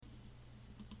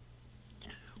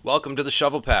Welcome to the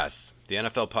Shovel Pass, the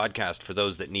NFL podcast for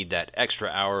those that need that extra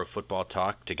hour of football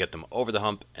talk to get them over the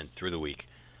hump and through the week.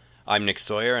 I'm Nick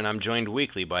Sawyer, and I'm joined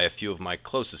weekly by a few of my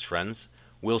closest friends,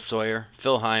 Will Sawyer,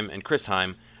 Phil Heim, and Chris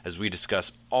Heim, as we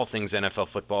discuss all things NFL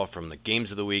football from the games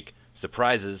of the week,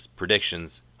 surprises,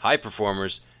 predictions, high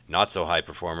performers, not so high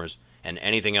performers, and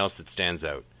anything else that stands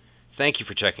out. Thank you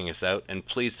for checking us out, and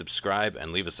please subscribe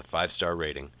and leave us a 5-star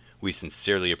rating. We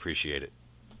sincerely appreciate it.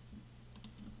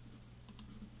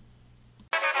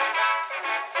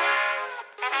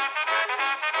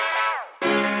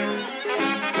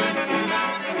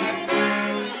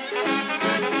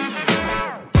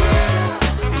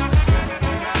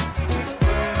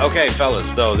 Okay, fellas,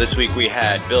 so this week we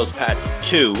had Bills-Pats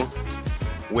 2,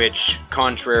 which,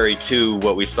 contrary to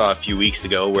what we saw a few weeks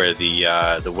ago where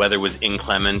the weather was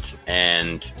inclement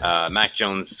and Mac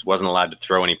Jones wasn't allowed to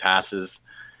throw any passes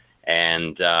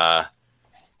and the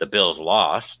Bills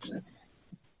lost,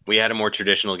 we had a more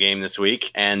traditional game this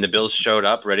week, and the Bills showed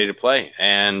up ready to play,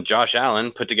 and Josh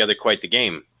Allen put together quite the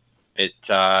game.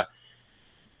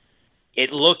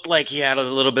 It looked like he had a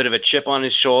little bit of a chip on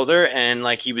his shoulder, and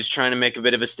like he was trying to make a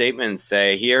bit of a statement and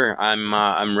say, "Here,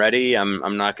 I'm ready.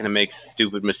 I'm not going to make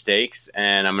stupid mistakes,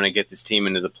 and I'm going to get this team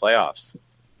into the playoffs."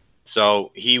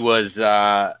 So he looked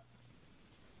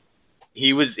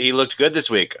good this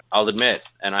week, I'll admit.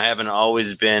 And I haven't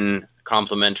always been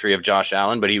complimentary of Josh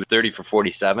Allen, but he was 30 for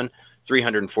 47,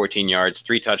 314 yards,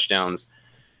 3 touchdowns,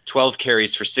 12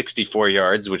 carries for 64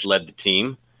 yards, which led the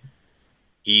team.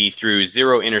 He threw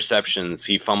 0 interceptions.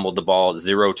 He fumbled the ball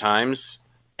 0 times,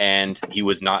 and he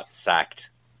was not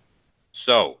sacked.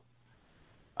 So,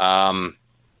 the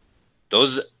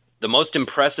most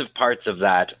impressive parts of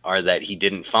that are that he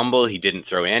didn't fumble, he didn't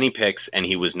throw any picks, and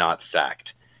he was not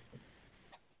sacked.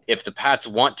 If the Pats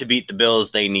want to beat the Bills,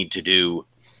 they need to do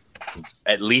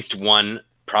at least one,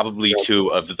 probably 2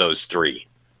 of those 3.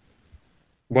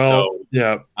 Well,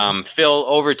 yeah. Phil,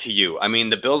 over to you. I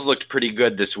mean, the Bills looked pretty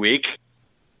good this week.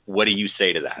 What do you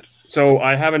say to that? So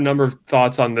I have a number of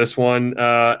thoughts on this one,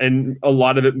 and a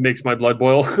lot of it makes my blood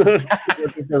boil. I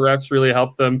think the refs really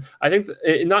helped them. I think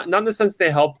not in the sense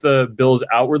they helped the Bills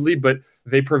outwardly, but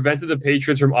they prevented the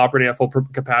Patriots from operating at full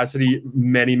capacity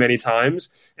many, many times.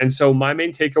 And so my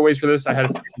main takeaways for this, I had a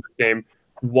few in this game.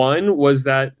 One was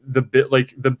that I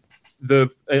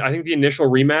think the initial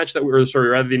rematch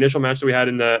the initial match that we had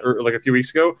a few weeks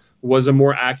ago was a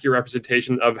more accurate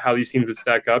representation of how these teams would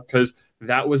stack up, because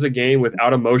that was a game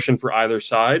without emotion for either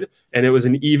side, and it was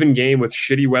an even game with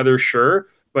shitty weather, sure,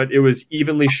 but it was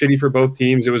evenly shitty for both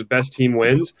teams. It was best team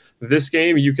wins. This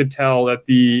game, you could tell that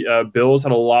the Bills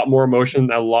had a lot more emotion,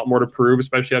 had a lot more to prove,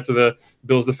 especially after the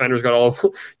Bills defenders got all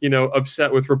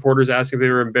upset with reporters asking if they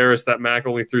were embarrassed that Mac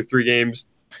only threw 3 games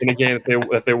in a game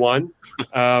that they won.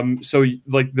 So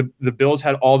like the Bills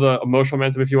had all the emotional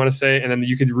momentum, if you want to say, and then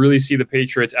you could really see the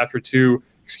Patriots after 2,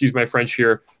 excuse my French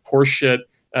here, horseshit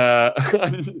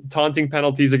taunting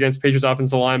penalties against Patriots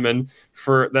offensive linemen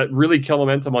for that really kill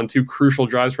momentum on 2 crucial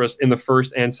drives for us in the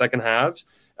first and second halves.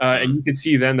 And you could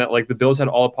see then that like the Bills had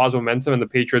all the positive momentum and the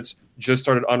Patriots just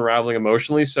started unraveling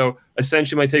emotionally. So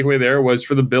essentially my takeaway there was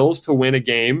for the Bills to win a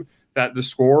game that the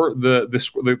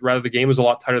game was a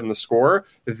lot tighter than the score.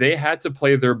 They had to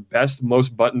play their best,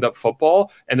 most buttoned up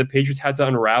football, and the Patriots had to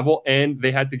unravel, and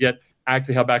they had to get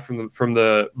actually held back by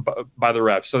the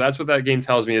refs. So that's what that game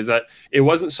tells me, is that it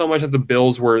wasn't so much that the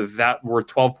Bills were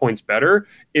 12 points better.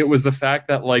 It was the fact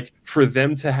that like for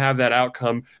them to have that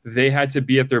outcome, they had to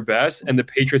be at their best, and the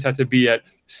Patriots had to be at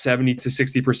 70 to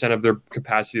 60% of their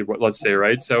capacity, let's say,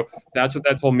 right? So that's what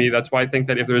that told me. That's why I think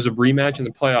that if there's a rematch in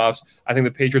the playoffs, I think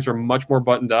the Patriots are much more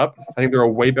buttoned up. I think they're a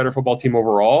way better football team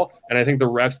overall, and I think the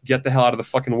refs get the hell out of the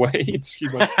fucking way.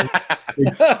 Excuse me.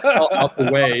 Out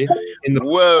the way in the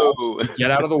playoffs,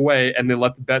 get out of the way, and they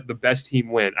let the best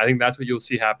team win. I think that's what you'll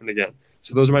see happen again.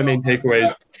 So those are my main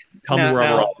takeaways. Tell me where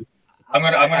I'm wrong. I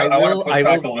want to push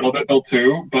back a little bit, Phil,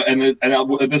 too. But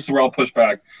this is where I'll push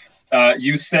back.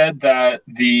 You said that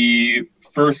the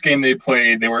first game they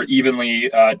played, they were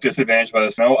evenly disadvantaged by the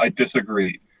snow. I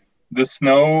disagree. The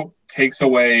snow takes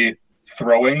away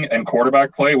throwing and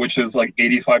quarterback play, which is like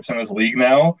 85% of this league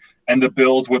now. And the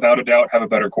Bills, without a doubt, have a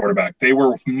better quarterback. They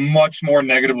were much more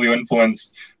negatively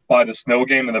influenced by the snow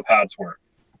game than the Pats were.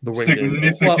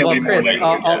 Significantly more Chris,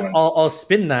 I'll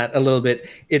spin that a little bit.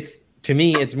 To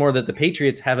me, it's more that the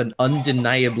Patriots have an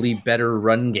undeniably better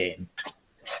run game.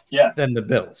 Yes, than the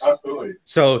Bills. Absolutely.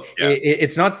 So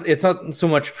it's not so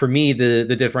much for me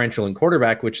the differential in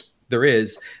quarterback, which there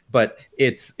is, but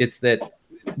it's that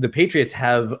the Patriots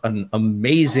have an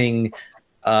amazing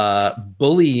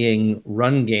bullying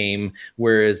run game,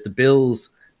 whereas the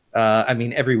Bills I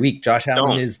mean, every week Josh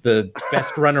Allen is the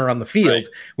best runner on the field,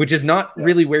 which is not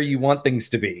really where you want things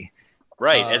to be.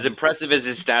 Right. As impressive as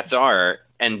his stats are,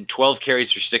 and 12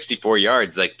 carries for 64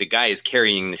 yards, like the guy is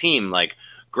carrying the team, like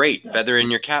great, feather in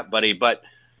your cap, buddy. But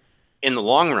in the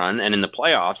long run and in the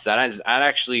playoffs, that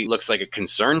actually looks like a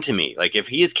concern to me. Like if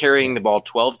he is carrying the ball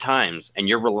 12 times and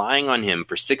you're relying on him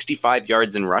for 65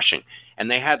 yards in rushing, and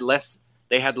they had less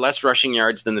rushing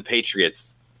yards than the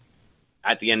Patriots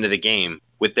at the end of the game,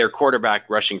 with their quarterback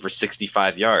rushing for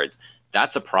 65 yards.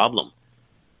 That's a problem.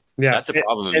 Yeah, that's a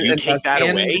problem. You take that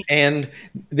away. And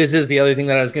this is the other thing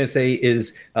that I was going to say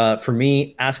is, for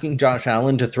me, asking Josh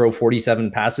Allen to throw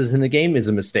 47 passes in the game is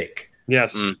a mistake.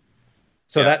 Yes.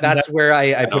 So that's where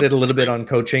I put it a little bit on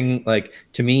coaching. Like,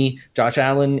 to me, Josh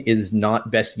Allen is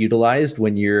not best utilized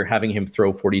when you're having him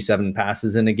throw 47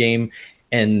 passes in a game.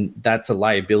 And that's a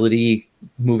liability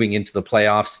moving into the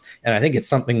playoffs. And I think it's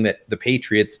something that the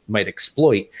Patriots might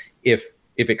exploit if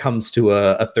it comes to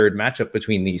a third matchup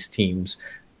between these teams.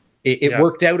 It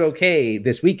worked out okay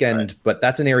this weekend, but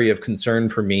that's an area of concern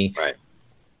for me. Right.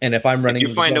 And if I'm running, if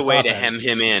you find a way to hem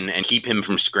him in and keep him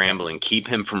from scrambling, keep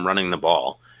him from running the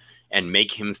ball, and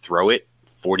make him throw it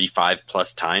 45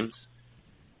 plus times.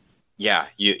 Yeah,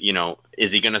 you know,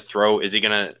 is he going to throw? Is he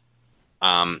going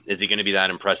to be that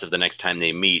impressive the next time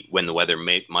they meet when the weather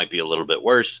might be a little bit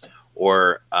worse?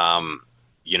 Or,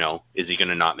 you know, is he going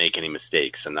to not make any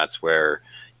mistakes? And that's where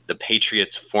the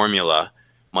Patriots formula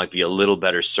might be a little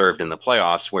better served in the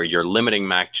playoffs, where you're limiting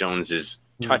Mac Jones's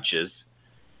touches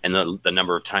and the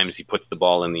number of times he puts the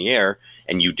ball in the air,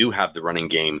 and you do have the running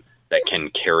game that can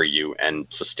carry you and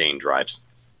sustain drives.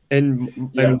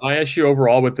 And my issue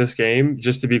overall with this game,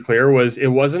 just to be clear, was it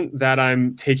wasn't that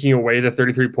I'm taking away the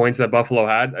 33 points that Buffalo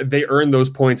had. They earned those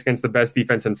points against the best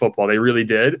defense in football. They really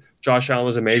did. Josh Allen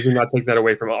was amazing. Not taking that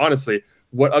away from him. Honestly,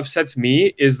 what upsets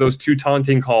me is those two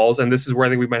taunting calls, and this is where I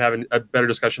think we might have a better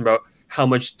discussion about how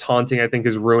much taunting I think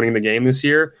is ruining the game this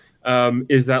year.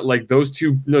 Is that like those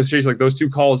two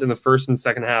calls in the first and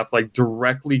second half like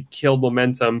directly killed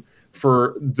momentum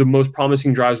for the most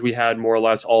promising drives we had more or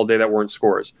less all day that weren't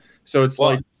scores. So it's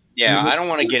I don't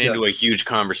want to get into a huge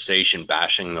conversation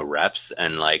bashing the refs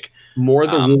and like more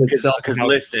the rule itself. Because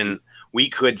listen, we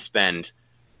could spend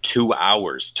 2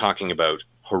 hours talking about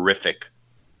horrific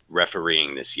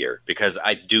refereeing this year, because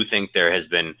I do think there has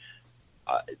been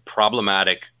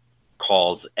problematic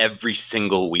calls every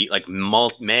single week, like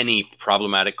many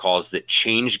problematic calls that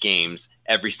change games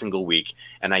every single week.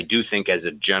 And I do think, as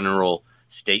a general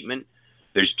statement,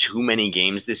 there's too many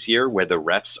games this year where the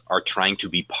refs are trying to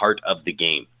be part of the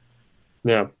game.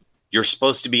 Yeah. You're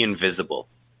supposed to be invisible.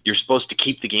 You're supposed to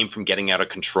keep the game from getting out of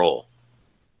control.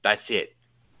 That's it.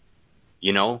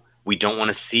 You know, we don't want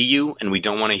to see you and we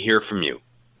don't want to hear from you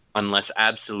unless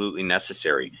absolutely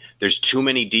necessary. There's too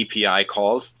many DPI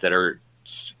calls that are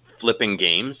flipping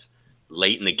games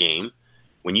late in the game.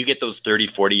 When you get those 30,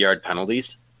 40-yard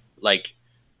penalties, like,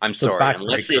 I'm sorry,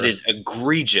 unless it is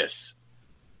egregious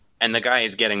and the guy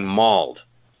is getting mauled,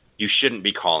 you shouldn't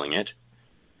be calling it.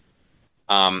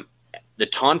 The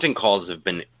taunting calls have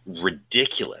been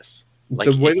ridiculous. Like,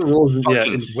 the way the rules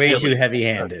it's way too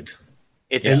heavy-handed.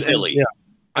 It's silly.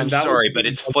 I'm sorry, but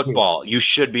it's football. You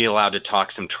should be allowed to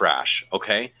talk some trash,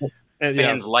 okay?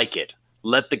 Fans like it.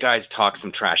 Let the guys talk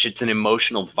some trash. It's an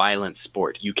emotional, violent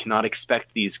sport. You cannot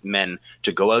expect these men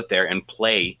to go out there and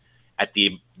play at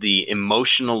the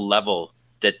emotional level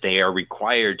that they are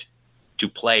required to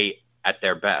play at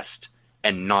their best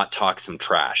and not talk some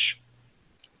trash.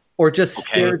 Or just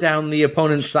stare down the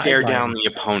opponent's sideline. Stare down the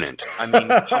opponent. I mean,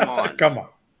 come on. Come on.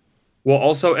 Well,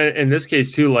 also in this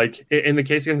case too, like in the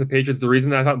case against the Patriots, the reason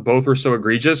that I thought both were so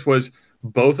egregious was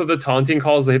both of the taunting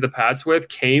calls they hit the Pats with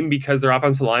came because their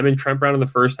offensive lineman, Trent Brown in the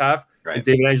first half and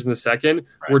David Andrews in the second,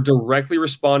 were directly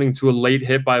responding to a late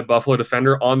hit by a Buffalo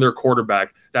defender on their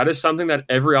quarterback. That is something that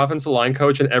every offensive line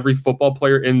coach and every football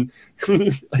player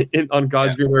on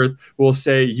God's green earth will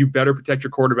say, you better protect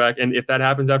your quarterback. And if that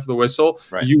happens after the whistle,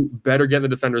 you better get in the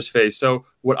defender's face. So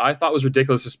what I thought was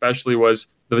ridiculous, especially, was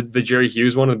the Jerry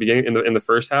Hughes one at the beginning in the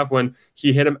first half, when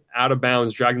he hit him out of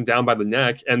bounds, dragged him down by the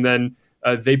neck, and then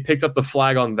they picked up the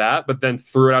flag on that, but then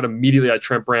threw it out immediately at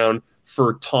Trent Brown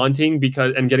for taunting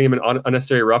and getting him an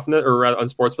unnecessary roughness or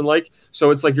unsportsmanlike. So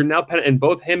it's like you're now and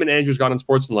both him and Andrews got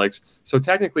unsportsmanlike. So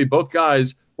technically, both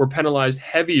guys were penalized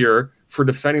heavier for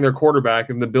defending their quarterback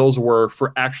than the Bills were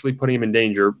for actually putting him in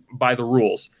danger by the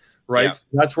rules. Right. Yeah. So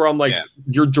that's where I'm like,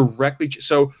 you're directly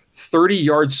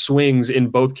 30-yard swings in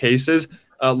both cases.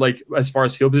 Like as far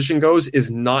as field position goes, is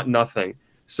not nothing.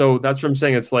 So that's what I'm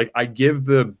saying. It's like I give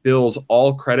the Bills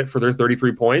all credit for their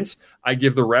 33 points. I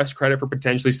give the rest credit for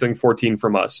potentially stealing 14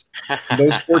 from us.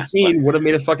 Those 14 would have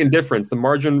made a fucking difference. The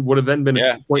margin would have then been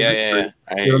a point victory.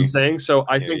 You know what I'm saying? So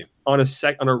I think on a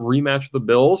rematch with the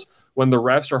Bills, when the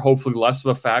refs are hopefully less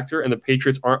of a factor and the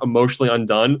Patriots aren't emotionally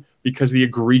undone because of the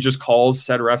egregious calls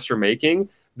said refs are making,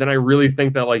 then I really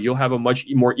think that like you'll have a much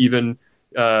more even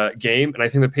game. And I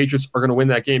think the Patriots are going to win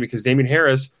that game because Damian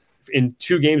Harris in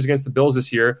 2 games against the Bills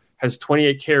this year has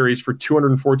 28 carries for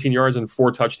 214 yards and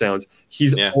 4 touchdowns.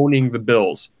 He's owning the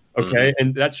Bills. Okay.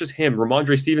 And that's just him.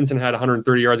 Ramondre Stevenson had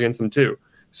 130 yards against them too.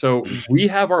 So we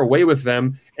have our way with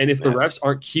them. And if the refs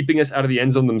aren't keeping us out of the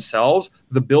end zone themselves,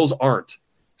 the Bills aren't.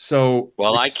 So,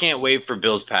 well, I can't wait for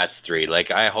Bills Pats 3.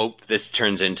 Like, I hope this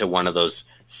turns into one of those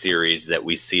series that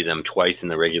we see them twice in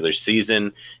the regular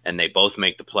season and they both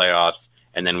make the playoffs.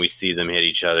 And then we see them hit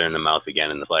each other in the mouth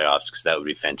again in the playoffs because that would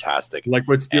be fantastic. Like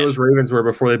what Steelers-Ravens were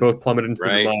before they both plummeted into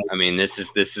the mouth. I mean, this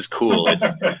is cool. It's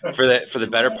for the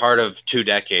better part of 2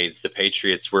 decades, the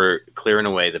Patriots were clear and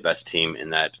away the best team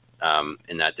in that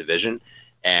division,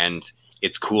 and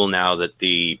it's cool now that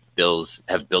the Bills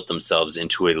have built themselves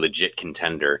into a legit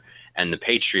contender, and the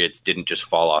Patriots didn't just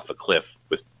fall off a cliff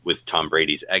with Tom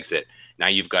Brady's exit. Now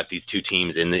you've got these 2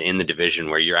 teams in the division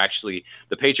where the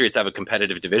Patriots have a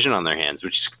competitive division on their hands,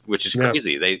 which is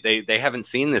crazy. They haven't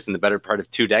seen this in the better part of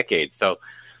 2 decades. So,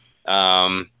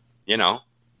 get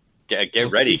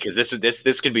ready because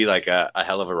this could be like a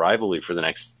hell of a rivalry for the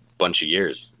next bunch of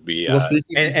years.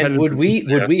 And would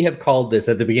we have called this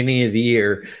at the beginning of the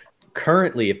year?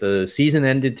 Currently, if the season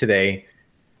ended today,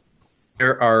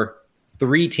 there are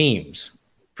 3 teams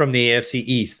from the AFC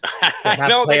East.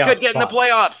 No, they could get in the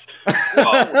playoffs.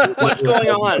 Whoa, what's going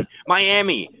on?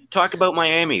 Miami. Talk about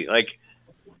Miami. Like,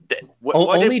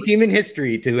 only team in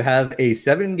history to have a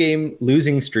 7-game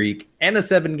losing streak and a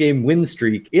 7-game win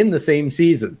streak in the same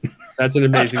season. That's an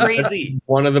amazing. That's crazy. That's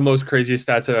one of the most craziest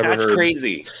stats I've ever heard. That's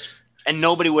crazy. And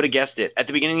nobody would have guessed it. At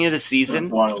the beginning of the season,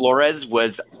 Flores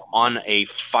was on a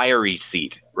fiery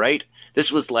seat, right? This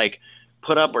was like,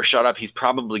 put up or shut up. He's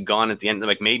probably gone at the end.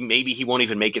 Like maybe he won't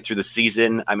even make it through the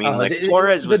season. I mean,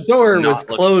 Flores was the door was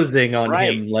closing on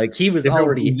him. Like he was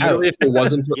already out. If it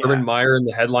wasn't for Urban Meyer in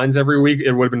the headlines every week,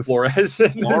 it would have been Flores.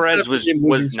 Flores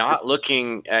was not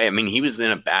looking. I mean, he was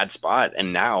in a bad spot,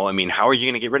 and now, I mean, how are you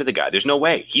going to get rid of the guy? There's no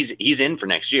way. He's in for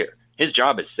next year. His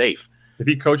job is safe. If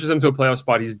he coaches them to a playoff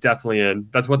spot, he's definitely in.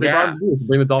 That's what they brought him to do, is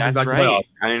bring the Dolphins back to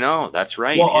playoffs. I know. That's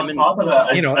right. Well, on top of that,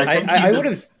 I would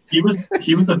have. He was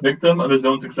a victim of his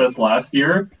own success last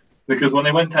year because when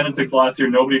they went 10-6 last year,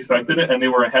 nobody expected it, and they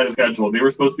were ahead of schedule. They were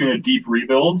supposed to be in a deep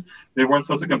rebuild. They weren't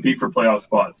supposed to compete for playoff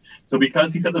spots. So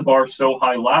because he set the bar so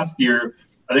high last year,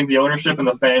 I think the ownership and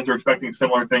the fans are expecting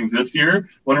similar things this year,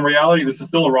 when in reality, this is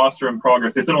still a roster in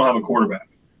progress. They still don't have a quarterback.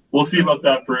 We'll see about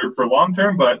that for long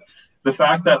term, but the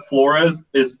fact that Flores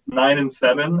is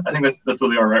 9-7, I think that's what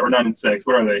they are, right? Or 9-6.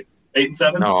 What are they?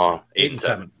 8-7? No,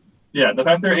 8-7. Yeah, the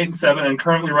fact they're 8-7, and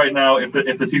currently right now, if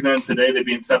the season ended today, they'd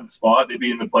be in 7th spot. They'd be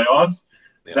in the playoffs.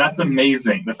 Yeah. That's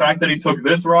amazing. The fact that he took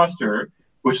this roster,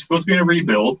 which is supposed to be in a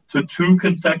rebuild, to 2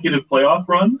 consecutive playoff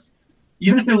runs,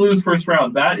 even if they lose first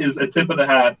round, that is a tip of the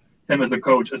hat to him as a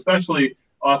coach, especially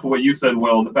off of what you said,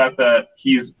 Will, the fact that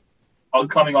he's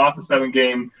coming off a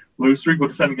 7-game lose streak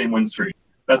with a 7-game win streak.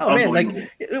 That's man, like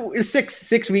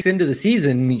 6 weeks into the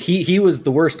season, he was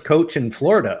the worst coach in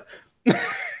Florida.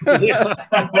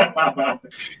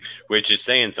 Which is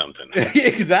saying something.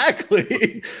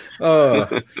 Exactly.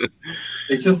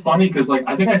 It's just funny because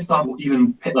I think I stopped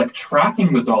even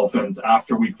tracking the Dolphins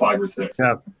after week 5 or 6.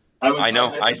 Yeah. I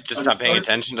know. I just stopped paying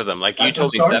attention to them. Like you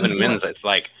told me 7 wins. It's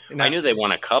like I knew they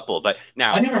won a couple, but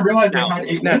now I didn't realize they had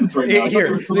 8 wins right now.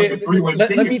 Here,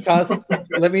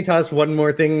 let me toss one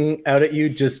more thing out at you,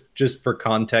 just for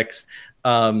context.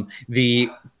 The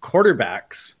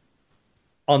quarterbacks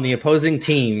on the opposing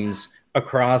teams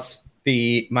across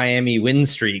the Miami win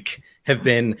streak have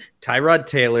been Tyrod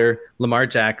Taylor, Lamar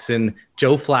Jackson,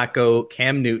 Joe Flacco,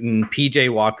 Cam Newton,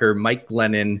 PJ Walker, Mike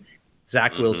Glennon,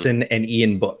 Zach Wilson, and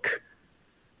Ian Book.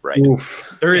 Right.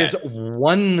 Oof. There is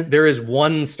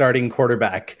one starting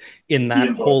quarterback in that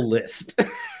whole list.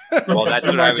 Well, that's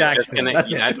what I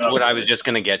was just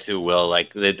gonna get to, Will.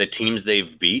 Like the teams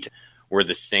they've beat were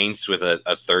the Saints with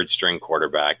a 3rd-string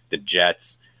quarterback, the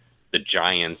Jets, the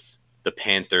Giants, the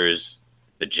Panthers,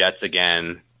 the Jets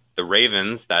again, the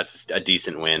Ravens, that's a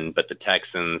decent win, but the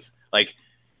Texans, like,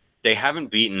 they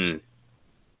haven't beaten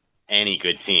any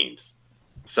good teams.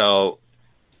 So,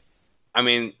 I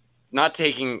mean, not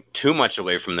taking too much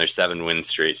away from their 7-game win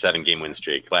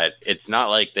streak, but it's not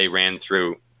like they ran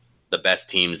through the best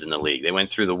teams in the league. They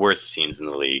went through the worst teams in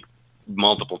the league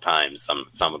multiple times,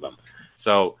 some of them.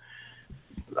 So,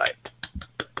 like,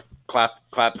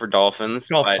 clap for Dolphins.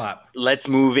 Clap. Let's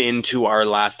move into our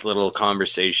last little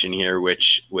conversation here,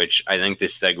 which I think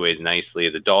this segues nicely.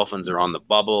 The Dolphins are on the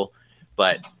bubble,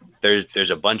 but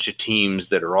there's a bunch of teams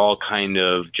that are all kind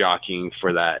of jockeying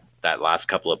for that last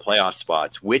couple of playoff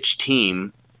spots. Which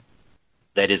team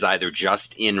that is either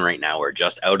just in right now or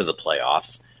just out of the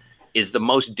playoffs is the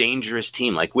most dangerous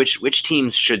team? Like, which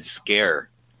teams should scare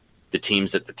the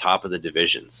teams at the top of the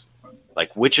divisions?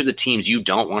 Like, which are the teams you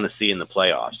don't want to see in the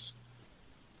playoffs?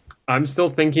 I'm still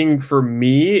thinking, for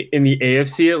me, in the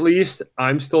AFC at least,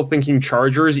 I'm still thinking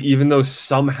Chargers, even though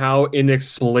somehow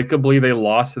inexplicably they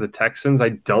lost to the Texans. I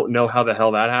don't know how the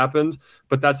hell that happened.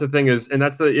 But that's the thing is, and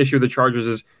that's the issue of the Chargers,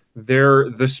 is they're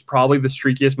probably the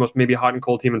streakiest, most maybe hot and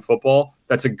cold team in football.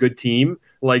 That's a good team.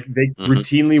 Like, they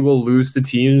routinely will lose to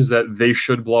teams that they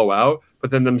should blow out,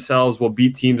 but then themselves will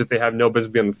beat teams that they have no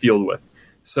business being on the field with.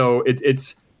 So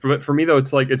it's for me, though,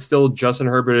 it's like, it's still Justin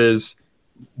Herbert is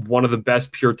one of the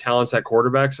best pure talents at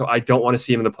quarterback. So I don't want to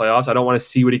see him in the playoffs. I don't want to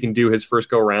see what he can do his first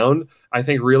go round. I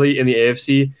think really in the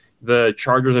AFC, the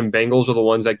Chargers and Bengals are the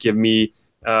ones that give me,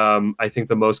 I think,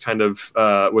 the most kind of,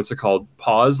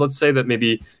 pause. Let's say that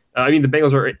maybe, the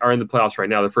Bengals are in the playoffs right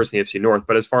now. They're first in the AFC North.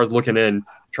 But as far as looking in,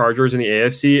 Chargers in the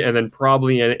AFC and then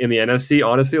probably in the NFC,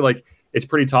 honestly, like, it's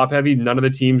pretty top heavy. None of the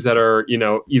teams that are,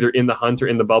 either in the hunt or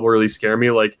in the bubble really scare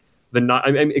me. Like,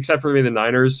 except for maybe the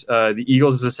Niners. The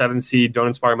Eagles is a 7th seed, don't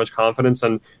inspire much confidence,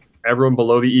 and everyone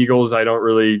below the Eagles I don't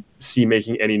really see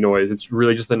making any noise. It's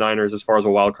really just the Niners as far as a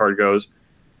wild card goes.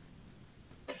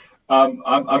 I'm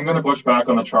going to push back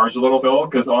on the Charge a little, Phil,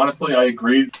 because honestly, I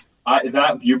agreed.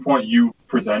 That viewpoint you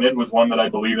presented was one that I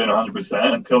believed in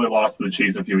 100% until they lost to the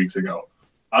Chiefs a few weeks ago.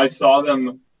 I saw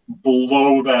them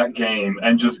blow that game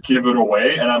and just give it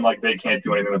away, and I'm like, they can't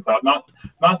do anything about.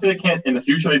 Not say they can't in the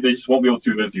future. They just won't be able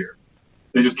to this year.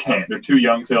 They just can't. They're too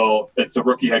young still. It's a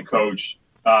rookie head coach.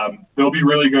 They'll be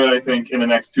really good, I think, in the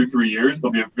next 2-3 years.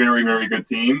 They'll be a very, very good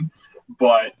team.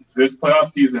 But this playoff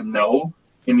season, no.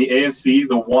 In the AFC,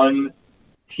 the one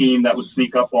team that would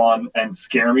sneak up on and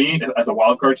scare me as a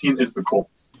wildcard team is the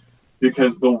Colts.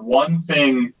 Because the one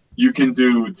thing you can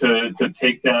do to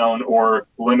take down or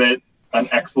limit an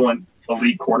excellent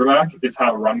elite quarterback is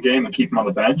have a run game and keep him on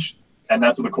the bench. And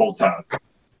that's what the Colts have.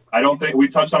 I don't think – we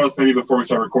touched on this maybe before we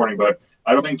started recording, but –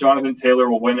 I don't think Jonathan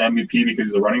Taylor will win MVP because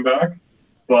he's a running back,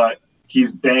 but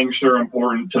he's dang sure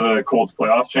important to the Colts'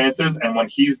 playoff chances. And when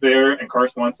he's there and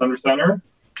Carson Wentz under center,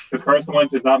 because Carson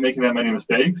Wentz is not making that many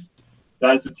mistakes,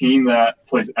 that is a team that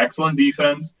plays excellent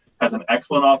defense, has an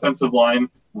excellent offensive line,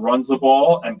 runs the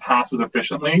ball, and passes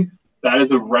efficiently. That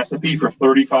is a recipe for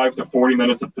 35 to 40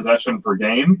 minutes of possession per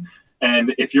game.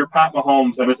 And if you're Pat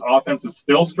Mahomes and this offense is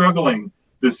still struggling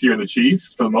this year, the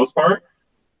Chiefs, for the most part,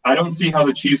 I don't see how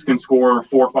the Chiefs can score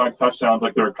 4 or 5 touchdowns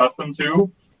like they're accustomed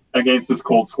to against this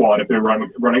Colts squad if they're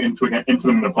running into them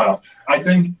in the playoffs. I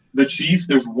think the Chiefs,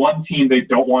 there's one team they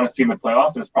don't want to see in the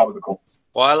playoffs, and it's probably the Colts.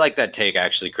 Well, I like that take,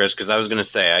 actually, Chris, because I was going to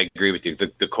say I agree with you.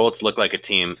 The Colts look like a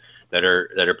team that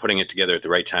are putting it together at the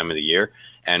right time of the year.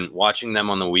 And watching them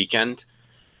on the weekend,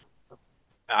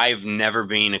 I've never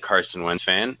been a Carson Wentz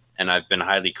fan, and I've been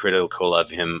highly critical of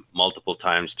him multiple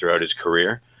times throughout his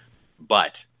career.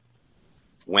 But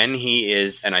when he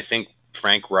is, and I think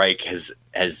Frank Reich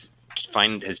has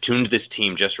tuned this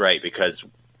team just right, because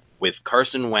with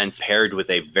Carson Wentz paired with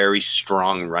a very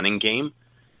strong running game,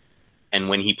 and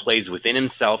when he plays within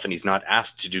himself and he's not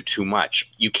asked to do too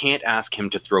much, you can't ask him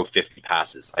to throw 50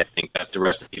 passes. I think that's a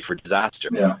recipe for disaster.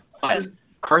 Yeah. But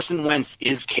Carson Wentz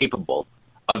is capable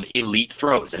of elite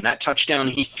throws, and that touchdown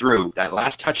he threw, that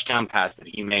last touchdown pass that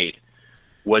he made,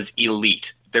 was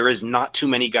elite. There is not too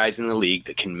many guys in the league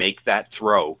that can make that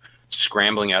throw,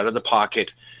 scrambling out of the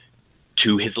pocket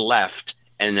to his left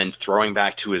and then throwing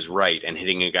back to his right and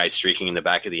hitting a guy streaking in the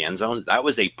back of the end zone. That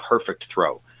was a perfect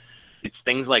throw. It's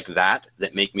things like that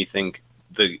that make me think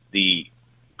the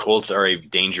Colts are a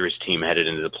dangerous team headed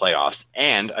into the playoffs.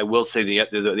 And I will say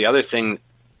the other thing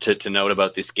to note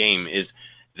about this game is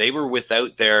they were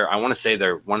without I want to say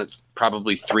they're one of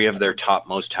probably 3 of their top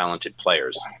most talented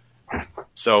players.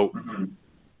 So,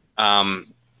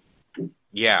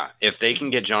 if they can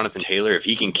get Jonathan Taylor, if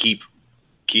he can keep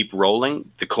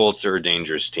rolling, the Colts are a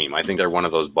dangerous team. I think they're one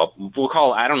of those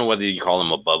I don't know whether you call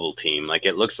them a bubble team. Like,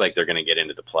 it looks like they're going to get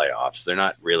into the playoffs. They're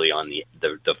not really on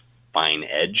the fine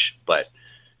edge, but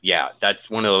yeah, that's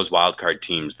one of those wild card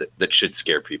teams that should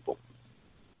scare people.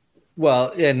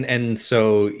 Well, and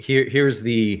so here's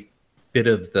the bit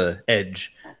of the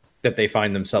edge that they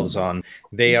find themselves on.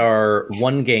 They are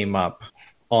 1 game up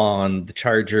on the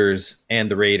Chargers and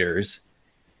the Raiders.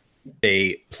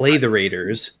 They play the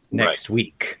Raiders next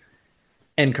week.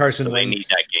 And Carson Wentz, they need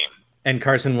that game. And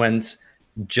Carson Wentz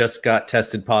just got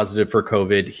tested positive for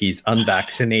COVID. He's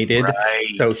unvaccinated.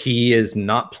 So he is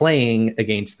not playing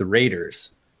against the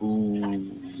Raiders.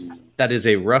 Ooh. That is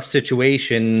a rough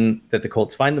situation that the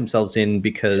Colts find themselves in,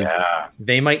 because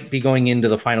they might be going into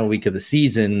the final week of the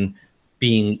season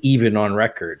being even on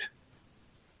record.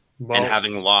 And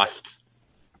having lost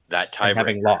that tiebreaker.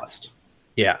 Having lost.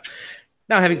 Yeah.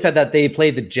 Now, having said that, they play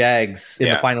the Jags in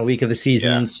the final week of the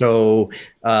season, so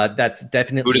that's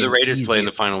definitely. Who do the Raiders play in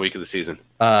the final week of the season?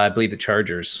 I believe the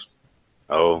Chargers.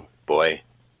 Oh boy,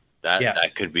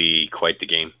 that could be quite the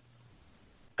game.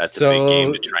 That's a big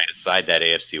game to try to decide that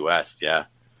AFC West. Yeah.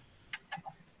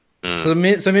 Some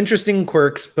interesting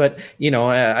quirks, but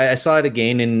I saw it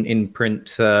again in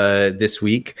print this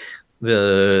week.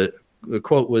 The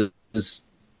quote was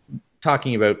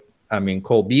talking about,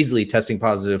 Cole Beasley testing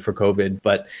positive for COVID,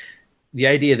 but the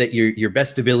idea that your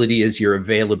best ability is your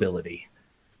availability.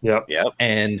 Yep.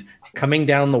 And coming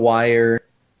down the wire,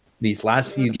 these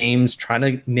last few games, trying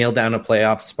to nail down a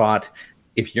playoff spot,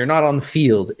 if you're not on the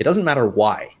field, it doesn't matter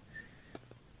why.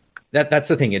 That's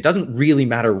the thing. It doesn't really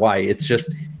matter why. It's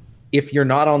just, if you're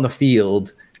not on the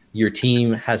field, your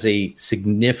team has a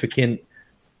significant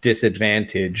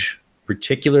disadvantage,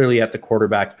 particularly at the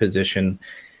quarterback position.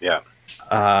 Yeah.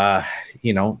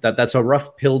 That's a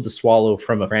rough pill to swallow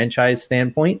from a franchise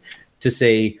standpoint, to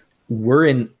say we're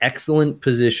in excellent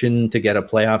position to get a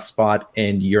playoff spot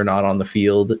and you're not on the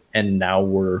field, and now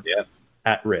we're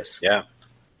at risk. Yeah.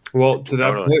 Well, to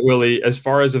that point, Willie, as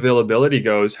far as availability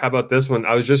goes, how about this one?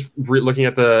 I was just looking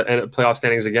at the playoff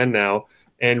standings again now,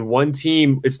 and one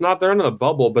team, they're under the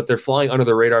bubble, but they're flying under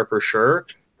the radar for sure,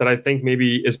 that I think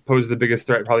maybe is posed the biggest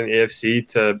threat probably in the AFC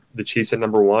to the Chiefs at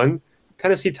number 1.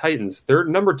 Tennessee Titans. They're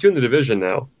number 2 in the division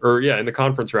now, in the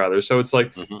conference rather. So it's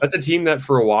like, that's a team that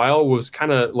for a while was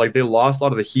kind of like, they lost a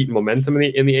lot of the heat and momentum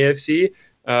in the AFC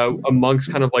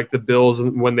amongst kind of like the Bills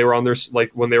when they were on their, like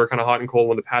when they were kind of hot and cold,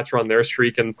 when the Pats were on their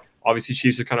streak, and obviously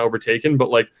Chiefs have kind of overtaken. But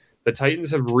like, the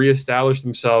Titans have reestablished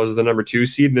themselves as the number 2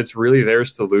 seed, and it's really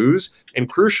theirs to lose. And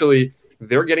crucially,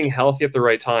 they're getting healthy at the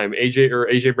right time.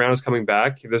 AJ Brown is coming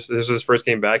back. This is his first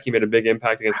game back. He made a big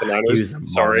impact against the Niners.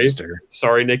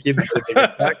 Sorry, Nikki.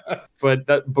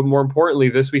 But more importantly,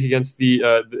 this week against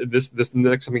the this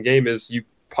next coming game is you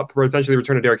potentially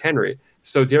return to Derrick Henry.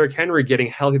 So Derrick Henry getting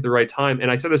healthy at the right time.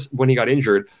 And I said this when he got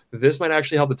injured. This might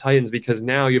actually help the Titans, because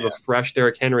now you have a fresh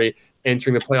Derrick Henry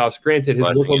entering the playoffs. Granted, his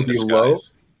workload will be low.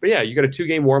 But yeah, you got a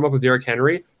 2-game warm-up with Derrick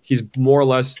Henry. He's more or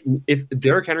less, if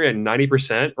Derrick Henry at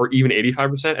 90% or even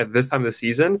 85% at this time of the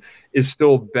season is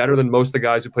still better than most of the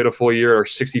guys who played a full year, or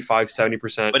 65,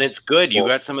 70%. But it's good. You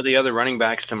got some of the other running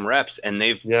backs some reps, and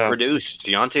they've produced.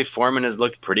 Deontay Foreman has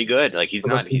looked pretty good. Like, he's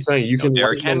not you can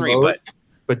Derrick Henry,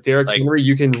 but Derrick Henry,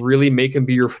 you can really make him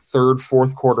be your third,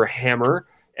 fourth quarter hammer,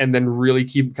 and then really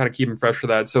keep him fresh for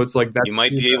that. So it's like, you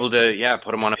might be able to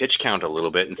put him on a pitch count a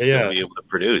little bit and still be able to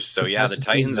produce. So the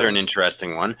Titans are an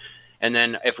interesting one. And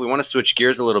then if we want to switch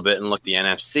gears a little bit and look at the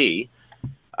NFC,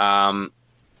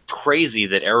 crazy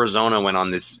that Arizona went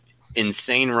on this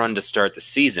insane run to start the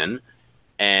season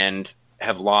and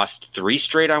have lost 3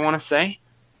 straight, I want to say,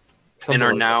 and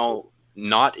are now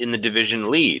not in the division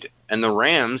lead. And the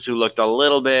Rams, who looked a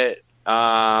little bit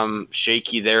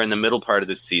shaky there in the middle part of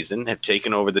the season, have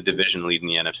taken over the division lead in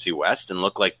the NFC West and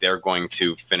look like they're going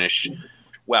to finish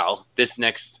well.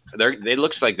 It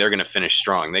looks like they're going to finish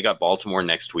strong. They got Baltimore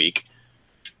next week,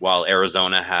 while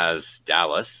Arizona has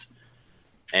Dallas,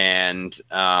 and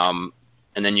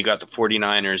then you got the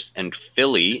 49ers and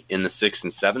Philly in the 6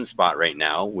 and 7 spot right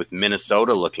now, with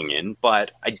Minnesota looking in.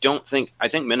 But I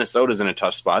think Minnesota's in a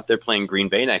tough spot. They're playing Green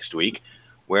Bay next week,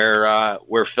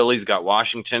 where Philly's got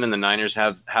Washington and the Niners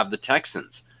have the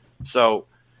Texans. So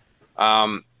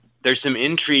there's some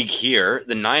intrigue here.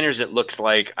 The Niners, it looks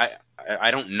like,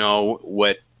 I don't know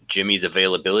what Jimmy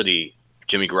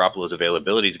Garoppolo's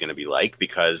availability is going to be like,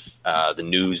 because the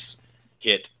news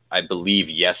hit, I believe,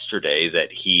 yesterday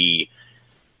that he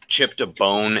chipped a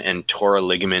bone and tore a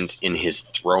ligament in his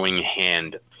throwing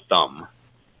hand thumb.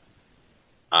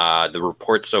 The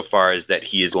report so far is that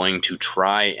he is going to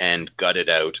try and gut it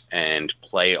out and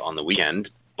play on the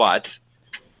weekend, but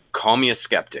call me a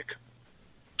skeptic.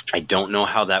 I don't know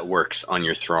how that works on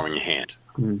your throwing hand.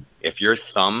 If your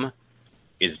thumb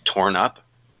is torn up,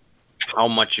 how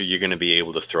much are you going to be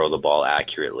able to throw the ball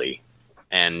accurately?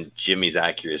 And Jimmy's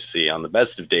accuracy on the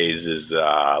best of days is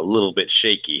a little bit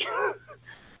shaky.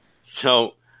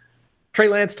 So, Trey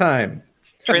Lance time.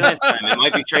 It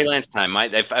might be Trey Lance time.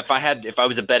 If I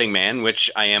was a betting man, which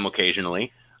I am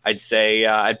occasionally, I'd say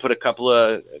I'd put a couple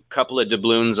of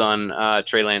doubloons on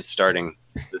Trey Lance starting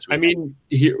this week. I mean,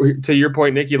 to your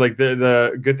point, Nikki, like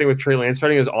the good thing with Trey Lance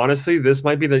starting is honestly, this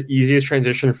might be the easiest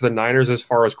transition for the Niners as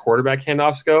far as quarterback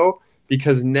handoffs go,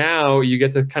 because now you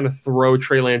get to kind of throw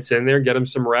Trey Lance in there, get him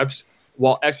some reps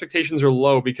while expectations are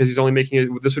low because he's only making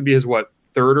it. This would be his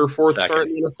third or fourth start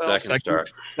in the NFL?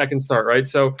 Second start, right?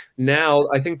 So now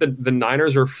I think that the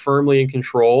Niners are firmly in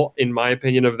control, in my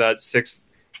opinion, of that sixth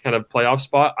kind of playoff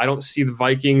spot. I don't see the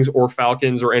Vikings or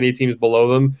Falcons or any teams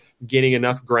below them gaining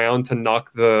enough ground to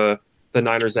knock the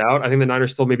Niners out. I think the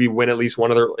Niners still maybe win at least one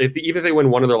of their. Even if they win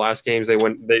one of their last games, they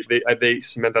win. They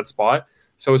cement that spot.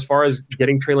 So as far as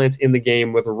getting Trey Lance in the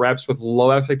game with reps, with low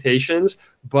expectations,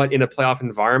 but in a playoff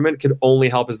environment, could only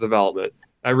help his development.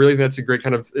 I really think that's a great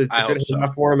kind of. It's a good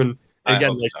enough for him, and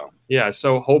again, yeah.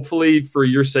 So hopefully, for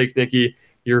your sake, Nikki,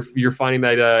 you're finding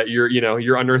that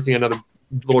you're unearthing another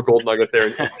little gold nugget there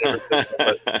in San Francisco.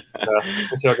 But,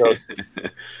 we'll see how it goes. I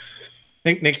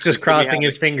think Nick's just crossing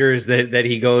his fingers that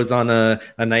he goes on a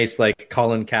nice like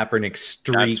Colin Kaepernick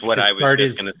streak. That's what I was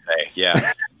just going to say.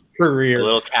 Yeah. Career. A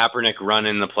little Kaepernick run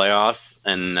in the playoffs,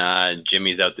 and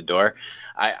Jimmy's out the door.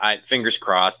 I fingers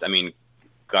crossed. I mean,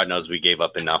 God knows we gave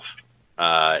up enough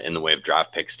in the way of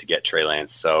draft picks to get Trey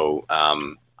Lance. So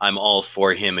I'm all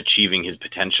for him achieving his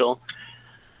potential.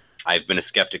 I've been a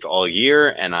skeptic all year,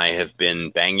 and I have been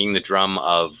banging the drum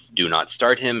of do not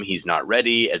start him. He's not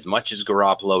ready. As much as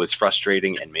Garoppolo is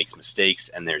frustrating and makes mistakes,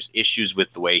 and there's issues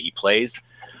with the way he plays,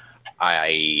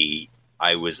 I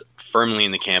was firmly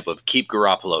in the camp of keep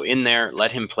Garoppolo in there,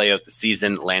 let him play out the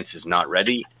season. Lance is not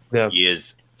ready. Yeah. He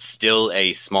is still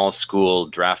a small school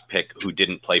draft pick who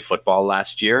didn't play football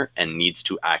last year and needs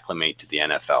to acclimate to the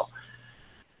NFL.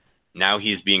 Now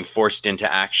he's being forced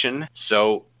into action,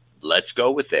 so let's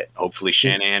go with it. Hopefully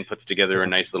Shanahan puts together a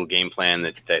nice little game plan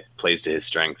that plays to his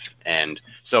strengths. And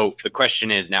so the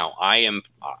question is now, I am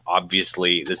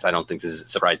obviously I don't think this is a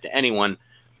surprise to anyone.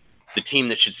 The team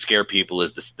that should scare people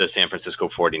is the San Francisco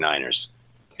 49ers,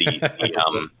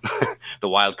 the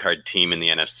wild card team in the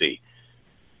NFC.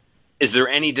 Is there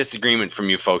any disagreement from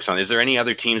you folks on? Is there any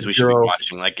other teams we should be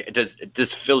watching? Like,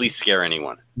 does Philly scare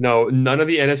anyone? No, none of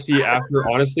the NFC after.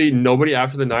 Honestly, nobody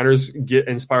after the Niners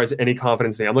inspires any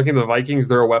confidence in me. I'm looking at the Vikings;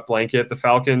 they're a wet blanket. The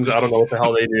Falcons, I don't know what the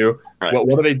hell they do. Right.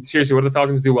 What do they seriously? What do the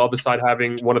Falcons do well beside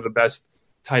having one of the best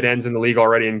tight ends in the league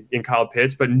already in Kyle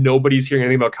Pitts? But nobody's hearing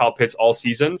anything about Kyle Pitts all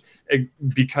season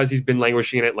because he's been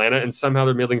languishing in Atlanta, and somehow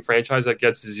they're a middling franchise that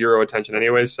gets zero attention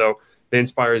anyway. So they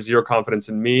inspire zero confidence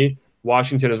in me.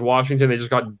 Washington is Washington. They just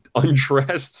got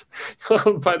undressed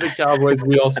by the Cowboys.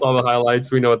 We all saw the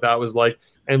highlights. We know what that was like.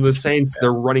 And the Saints,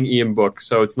 they're running Ian Book,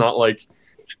 so it's not like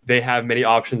they have many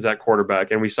options at quarterback.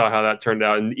 And we saw how that turned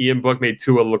out. And Ian Book made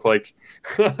Tua look like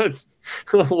a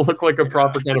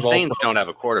proper kind of. The Saints don't have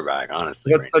a quarterback,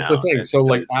 honestly. That's the thing. So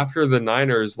like after the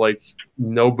Niners, like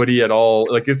nobody at all.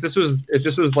 Like if this was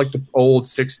like the old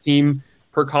 6-team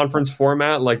per conference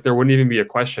format, like there wouldn't even be a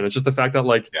question. It's just the fact that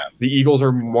the Eagles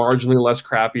are marginally less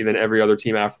crappy than every other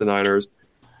tem after the Niners.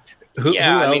 Who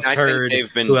else heard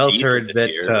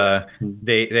that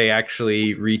they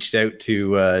actually reached out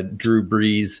to Drew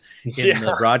Brees in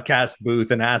the broadcast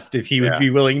booth and asked if he would be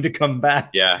willing to come back?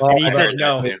 Yeah, and he said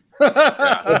no.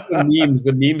 That's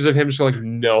the memes of him just like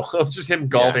no, just him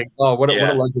golfing. Yeah. Oh, what a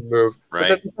legend move! Right. But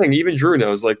that's the thing. Even Drew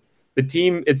knows like the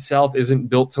team itself isn't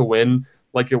built to win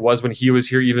like it was when he was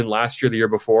here, even last year, the year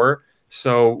before.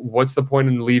 So what's the point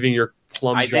in leaving your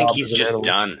plum job? I think he's just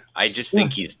done. I just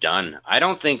think he's done. I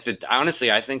don't think that, honestly,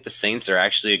 I think the Saints are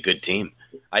actually a good team.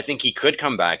 I think he could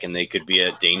come back and they could be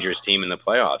a dangerous team in the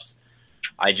playoffs.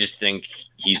 I just think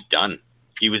he's done.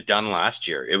 He was done last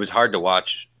year. It was hard to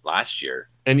watch last year.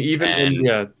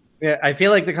 Yeah, I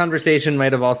feel like the conversation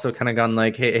might have also kind of gone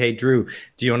like, hey, Drew,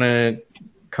 do you want to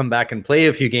come back and play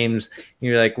a few games? And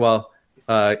you're like, well,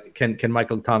 can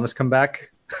Michael Thomas come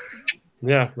back?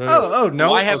 Yeah. Oh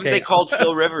no! Why haven't they called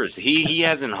Phil Rivers? He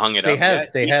hasn't hung it up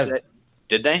yet. They have.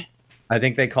 Did they? I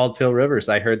think they called Phil Rivers.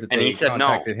 I heard that and he said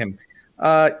contacted him.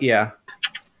 Yeah.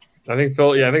 I think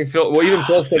Phil. Well, even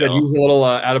Phil said that he's a little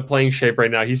out of playing shape right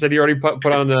now. He said he already put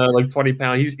on like 20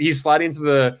 pounds. He's sliding into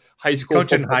the high school.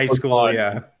 Coaching high school, bod.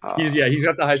 Yeah. He's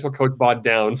got the high school coach bod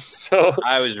down. So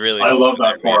I love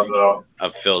that for him though.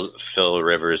 Of Phil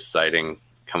Rivers sighting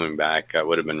coming back,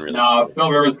 would have been really. No, Phil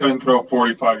Rivers couldn't throw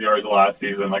 45 yards last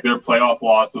season. Like their playoff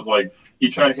loss was like he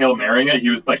tried Hail Marying it. He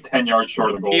was like 10 yards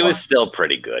short of the goal. He was still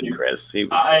pretty good, Chris. He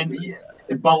was.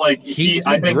 But like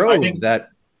I think that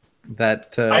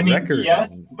record.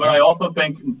 Yes, but I also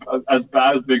think as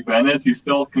bad as Big Ben is, he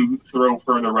still can throw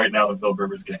further right now than Phil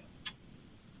Rivers can.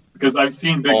 Because I've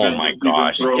seen Big Ben. Oh my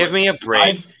gosh! Give me a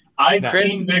break. I've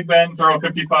seen Big Ben throw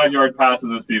 55-yard passes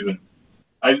this season.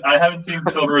 I haven't seen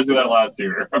Phil Rivers do that last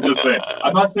year. I'm just saying.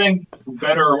 I'm not saying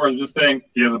better or worse. I'm just saying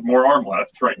he has more arm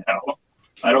left right now.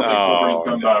 I don't think Phil Rivers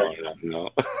come back. No.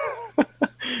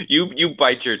 You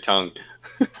bite your tongue.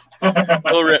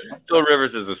 Phil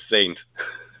Rivers is a saint.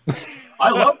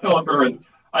 I love Philip Rivers.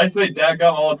 I say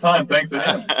dadgum all the time. Thanks to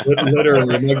him.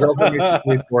 Literally, my girlfriend makes me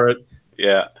pay for it.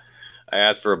 Yeah, I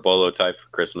asked for a bolo tie for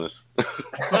Christmas.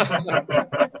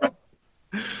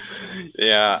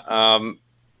 Yeah.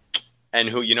 And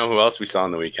who else we saw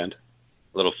on the weekend?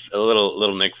 A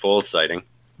little Nick Foles sighting.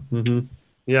 Mm-hmm.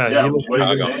 Yeah. What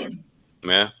a good game.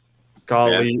 Yeah.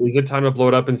 Golly, is it time to blow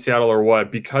it up in Seattle or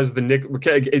what? Because they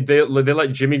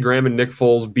let Jimmy Graham and Nick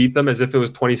Foles beat them as if it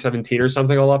was 2017 or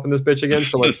something all up in this bitch again.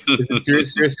 So like, is it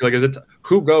seriously? Like, is it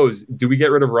who goes? Do we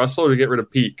get rid of Russell or do we get rid of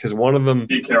Pete? Because one of them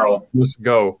Pete Carroll must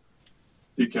go.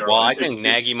 Pete Carroll. Well, I think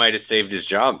Nagy might have saved his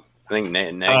job. I think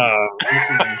Nagy. No,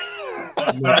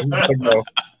 he's got to go.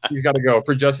 He's got to go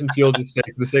for Justin Fields' sake,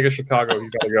 for the sake of Chicago.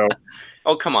 He's got to go.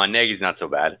 Oh, come on, Nagy's not so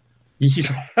bad. He's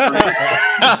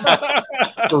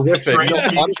terrific.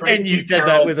 And you said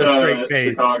that with a straight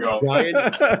face.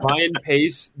 Ryan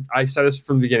Pace, I said this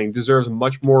from the beginning, deserves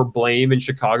much more blame in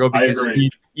Chicago because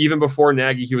even before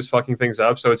Nagy, he was fucking things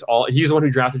up. So he's the one who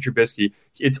drafted Trubisky.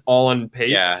 It's all on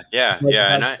Pace. Yeah.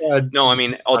 I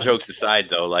mean, all jokes aside,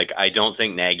 though, like I don't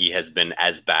think Nagy has been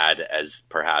as bad as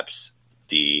perhaps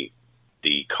the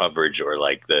coverage or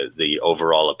like the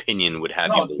overall opinion would have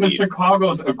you believe. Because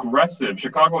Chicago's aggressive.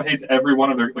 Chicago hates every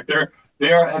one of their they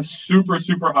have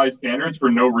super high standards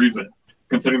for no reason,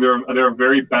 considering they're a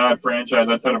very bad franchise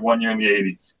outside of 1 year in the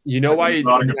 80s. You know why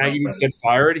Nagy needs to get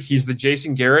fired? He's the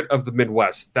Jason Garrett of the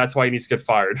Midwest. That's why he needs to get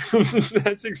fired.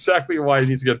 That's exactly why he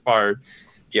needs to get fired.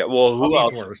 Yeah, well, who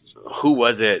else? Who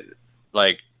was it?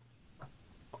 Like,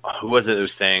 who was it who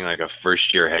was saying like a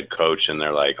first-year head coach and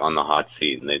they're like on the hot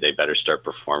seat and they better start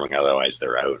performing, otherwise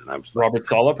they're out? And I was Robert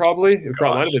Saleh, probably. It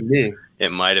might have been me.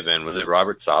 It might have been. Was it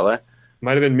Robert Saleh?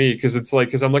 Might have been me because it's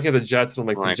like I'm looking at the Jets and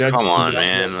I'm like the Jets. Come on,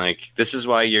 man! Like this is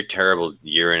why you're terrible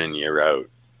year in and year out.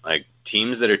 Like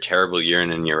teams that are terrible year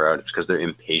in and year out, it's because they're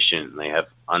impatient and they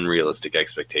have unrealistic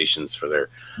expectations for their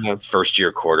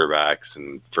first-year quarterbacks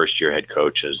and first-year head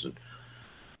coaches. And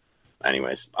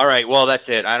anyways, all right. Well, that's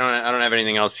it. I don't have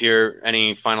anything else here.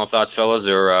 Any final thoughts, fellas,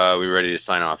 or are we ready to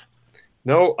sign off?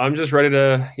 No, I'm just ready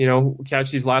to, catch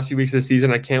these last few weeks of the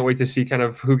season. I can't wait to see kind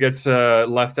of who gets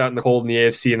left out in the cold in the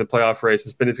AFC in the playoff race.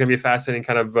 It's going to be a fascinating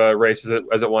kind of race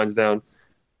as it winds down.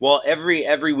 Well,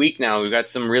 every week now we've got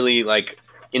some really like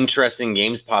interesting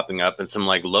games popping up and some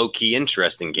like low key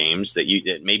interesting games that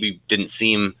maybe didn't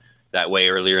seem that way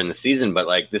earlier in the season, but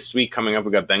like this week coming up,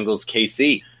 we got Bengals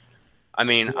KC. I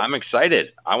mean, I'm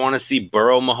excited. I want to see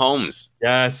Burrow Mahomes.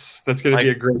 Yes, that's going to be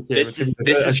a great game. This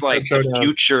is like the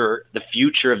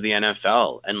future of the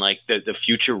NFL and like the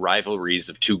future rivalries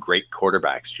of two great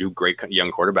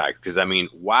young quarterbacks. Because I mean,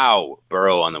 wow,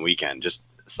 Burrow on the weekend. Just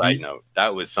a side note,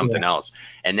 that was something else.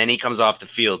 And then he comes off the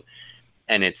field,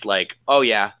 and it's like, oh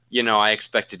yeah, I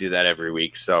expect to do that every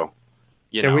week. So,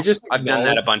 I've done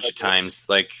that a bunch of times.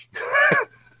 Like.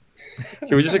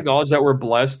 Can we just acknowledge that we're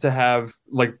blessed to have,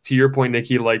 like, to your point,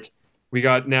 Nikki, like, we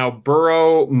got now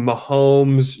Burrow,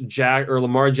 Mahomes,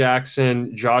 Lamar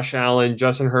Jackson, Josh Allen,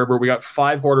 Justin Herbert. We got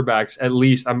 5 quarterbacks at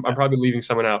least. I'm probably leaving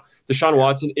someone out. Deshaun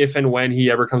Watson, if and when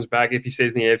he ever comes back, if he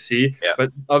stays in the AFC. Yeah.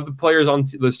 But of the players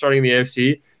starting in the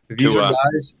AFC, these are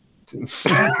guys.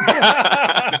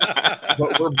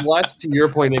 But we're blessed, to your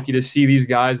point, Nikki, to see these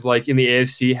guys like in the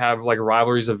AFC have like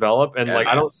rivalries develop, and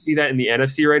I don't see that in the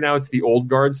NFC right now. It's the old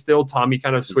guard still. Tommy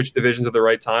kind of switched divisions at the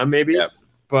right time, maybe. Yep.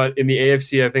 But in the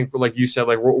AFC, I think, like you said,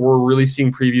 like we're really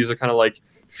seeing previews of kind of like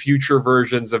future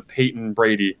versions of Peyton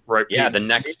Brady, right? Yeah, Peyton, the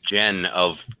next gen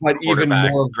of great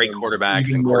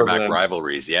quarterbacks and quarterback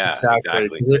rivalries. Yeah,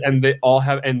 exactly. And they all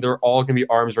have, and they're all going to be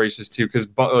arms races too, because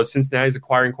Cincinnati's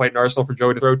acquiring quite an arsenal for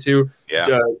Joey to throw to.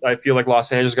 Yeah, I feel like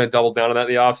Los Angeles is going to double down on that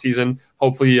in the offseason.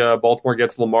 Hopefully, Baltimore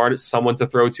gets Lamar, someone to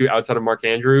throw to outside of Mark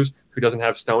Andrews, who doesn't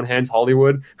have Stonehands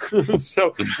Hollywood.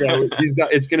 So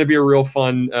it's going to be a real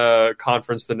fun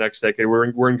conference the next decade.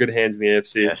 We're in good hands in the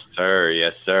AFC.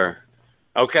 Yes, sir.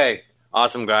 Okay,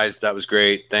 awesome, guys. That was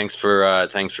great. Thanks for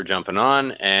jumping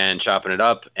on and chopping it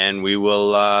up. And we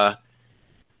will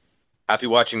happy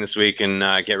watching this week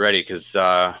and get ready because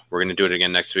we're going to do it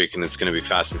again next week, and it's going to be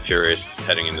fast and furious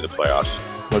heading into the playoffs.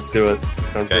 Let's do it.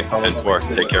 Sounds good.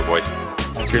 10-4. Take care, boys.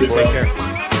 Take care.